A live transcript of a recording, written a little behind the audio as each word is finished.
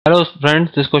Hello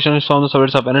friends, this question is from the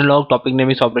subject of analog. Topic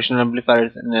name is operational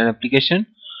amplifiers and an application.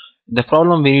 The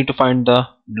problem, we need to find the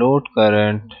load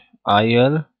current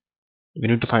IL. We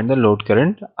need to find the load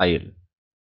current IL,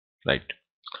 right?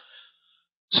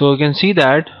 So you can see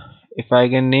that if I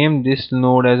can name this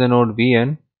node as a node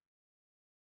Vn,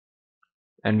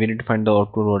 and we need to find the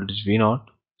output voltage V0.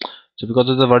 So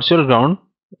because of the virtual ground,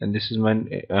 and this is my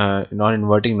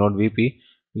non-inverting node Vp,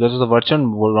 because of the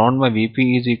virtual ground, my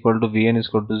Vp is equal to Vn is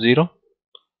equal to 0.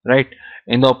 Right,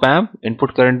 in the op amp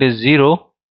input current is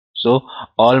 0, so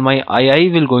all my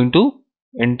II will going to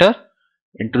enter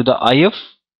into the IF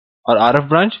or RF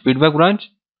branch, feedback branch.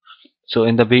 So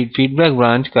in the feedback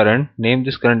branch current, name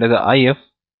this current as a IF.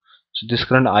 So this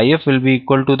current IF will be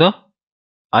equal to the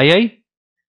II,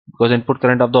 because input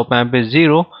current of the op amp is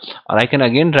 0. Or I can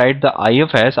again write the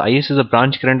IF as, IS is the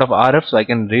branch current of RF, so I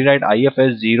can rewrite IF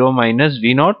as 0 minus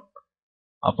V0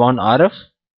 upon RF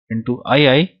into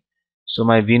II. So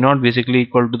my V0 basically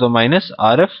equal to the minus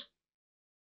RF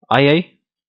II.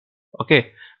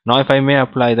 Okay. Now if I may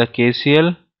apply the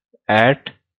KCL at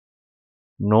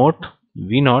node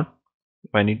V0,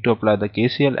 if I need to apply the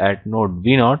KCL at node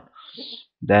V0,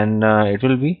 then it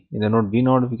will be in the node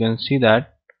V0. We can see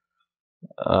that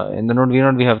in the node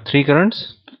V0 we have three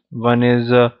currents. One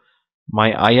is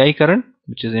my II current,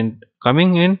 which is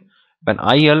coming in, when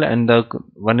IL, and the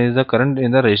one is the current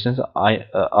in the resistance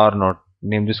R0.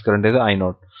 Name this current as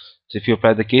I0. So if you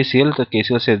apply the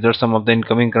KCL says the sum of the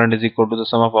incoming current is equal to the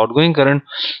sum of outgoing current.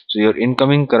 So your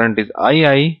incoming current is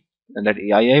II, and that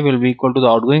II will be equal to the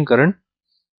outgoing current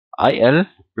IL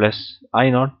plus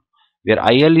I0,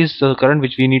 where IL is the current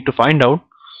which we need to find out.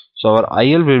 So our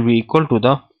IL will be equal to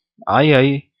the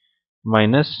II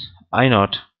minus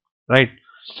I0, right?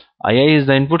 II is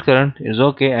the input current, is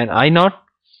okay, and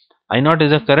I0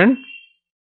 is a current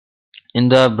in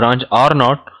the branch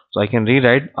R0. So I can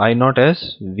rewrite I0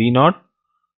 as V0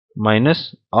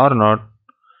 minus R0.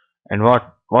 And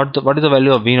what is the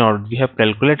value of V0? We have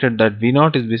calculated that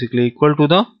V0 is basically equal to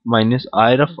the minus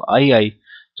I of II.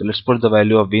 So let's put the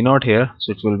value of V0 here.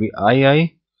 So it will be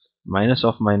II minus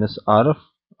of minus R of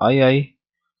II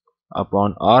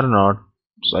upon R0.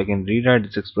 So I can rewrite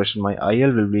this expression. My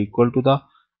IL will be equal to the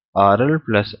RL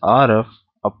plus RF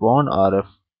upon RF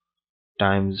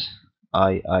times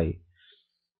II.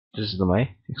 This is my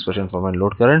expression for my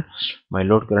load current. My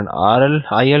load current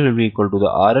IL will be equal to the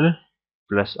RL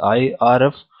plus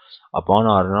RF upon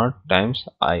R0 times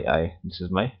II. This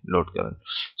is my load current.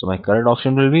 So my correct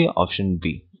option will be option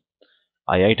B.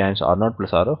 II times R0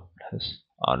 plus RF plus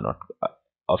R0.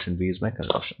 Option B is my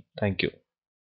correct option. Thank you.